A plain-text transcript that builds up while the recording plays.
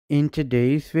In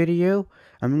today's video,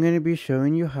 I'm going to be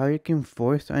showing you how you can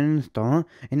force uninstall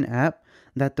an app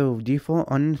that the default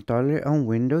uninstaller on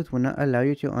Windows will not allow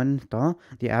you to uninstall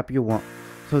the app you want.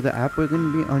 So the app we're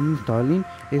going to be uninstalling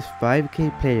is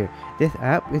 5K Player. This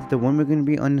app is the one we're going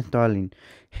to be uninstalling.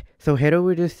 So head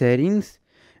over to settings,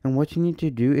 and what you need to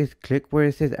do is click where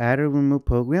it says add or remove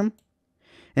program.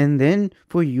 And then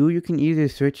for you can either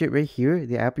search it right here,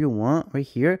 the app you want right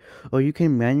here, or you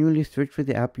can manually search for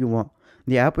the app you want.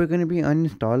 The app we're going to be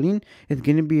uninstalling is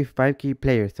going to be 5K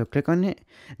Player. So click on it,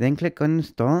 then click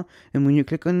uninstall. And when you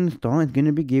click uninstall, it's going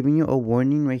to be giving you a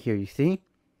warning right here. You see?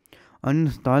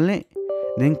 Uninstall it,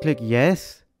 then click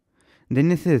yes.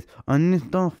 Then it says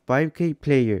uninstall 5K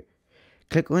Player.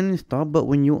 Click uninstall, but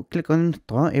when you click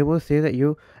uninstall, it will say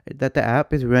that the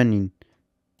app is running.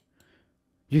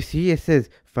 You see, it says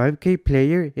 5K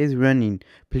Player is running.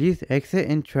 Please exit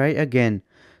and try again.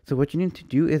 So what you need to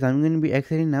do is I'm going to be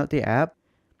exiting out the app.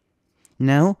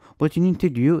 Now, what you need to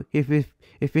do, if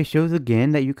it shows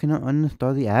again that you cannot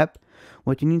uninstall the app,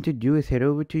 what you need to do is head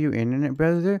over to your internet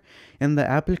browser, and the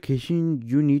application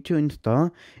you need to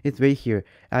install is right here,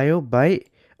 iobit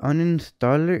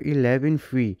uninstaller 11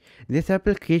 free. This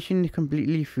application is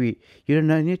completely free. You do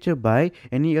not need to buy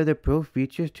any other pro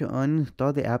features to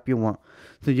uninstall the app you want.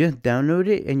 So just download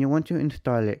it and you want to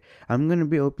install it. I'm going to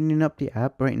be opening up the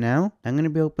app right now. I'm going to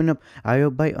be opening up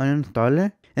iobit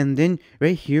uninstaller. And then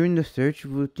right here in the search,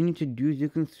 what you need to do is you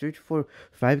can search for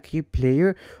 5K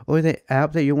Player or the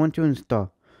app that you want to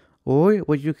install. Or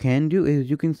what you can do is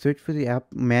you can search for the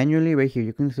app manually right here.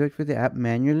 You can search for the app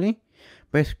manually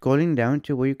by scrolling down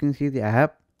to where you can see the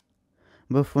app.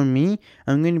 But for me,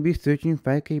 I'm going to be searching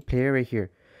 5K Player right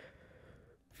here.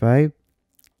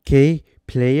 5K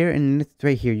Player, and it's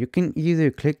right here. You can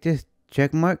either click this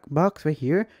check mark box right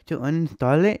here to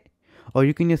uninstall it, or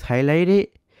you can just highlight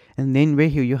it, and then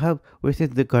right here you have where it says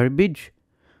the garbage,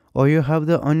 or you have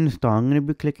the uninstall. I'm going to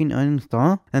be clicking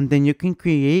uninstall, and then you can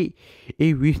create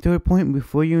a restore point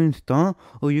before you install,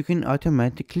 or you can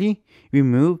automatically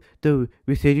remove the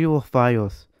residual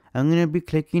files. I'm going to be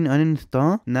clicking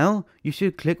uninstall. Now you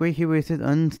should click right here where it says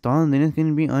uninstall, and then it's going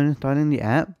to be uninstalling the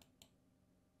app.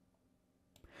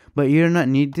 But you do not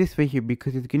need this right here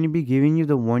because it's going to be giving you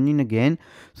the warning again.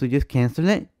 So just cancel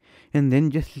it, and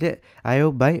then just let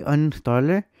iobit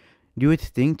uninstaller do its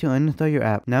thing to uninstall your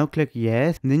app. Now click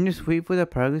yes, and then just wait for the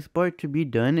progress bar to be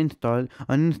done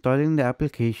uninstalling the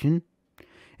application.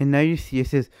 And now you see it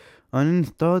says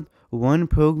uninstalled one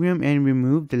program and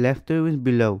remove the leftovers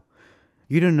below.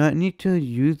 You do not need to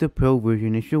use the pro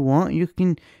version. If you want, you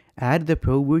can add the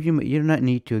pro version, but you do not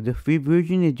need to. The free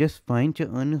version is just fine to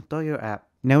uninstall your app.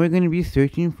 Now we're going to be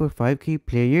searching for 5K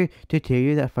Player to tell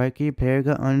you that 5K Player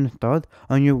got uninstalled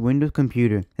on your Windows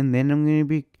computer. And then I'm going to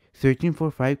be searching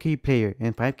for 5K Player,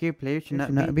 and 5K Player should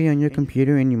not be on your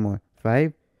computer anymore.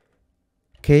 5K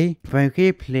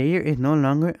Player is no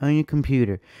longer on your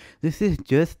computer. This is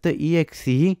just the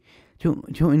exe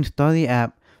to install the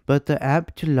app, but the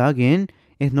app to log in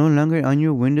is no longer on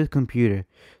your Windows computer.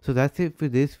 So that's it for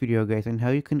this video, guys, on how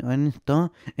you can uninstall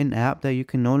an app that you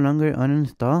can no longer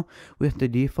uninstall with the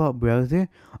default browser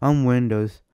on Windows.